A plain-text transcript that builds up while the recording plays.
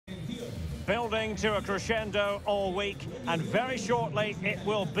building to a crescendo all week, and very shortly it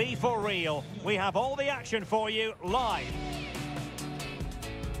will be for real. We have all the action for you live.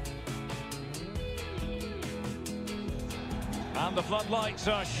 And the floodlights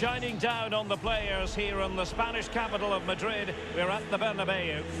are shining down on the players here in the Spanish capital of Madrid. We're at the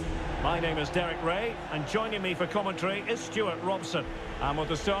Bernabeu. My name is Derek Ray, and joining me for commentary is Stuart Robson. And with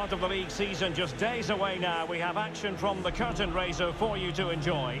the start of the league season just days away now, we have action from the curtain raiser for you to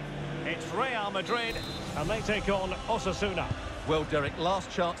enjoy. It's Real Madrid, and they take on Osasuna. Well, Derek,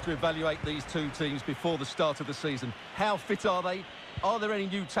 last chance to evaluate these two teams before the start of the season. How fit are they? Are there any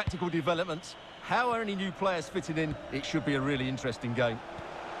new tactical developments? How are any new players fitting in? It should be a really interesting game.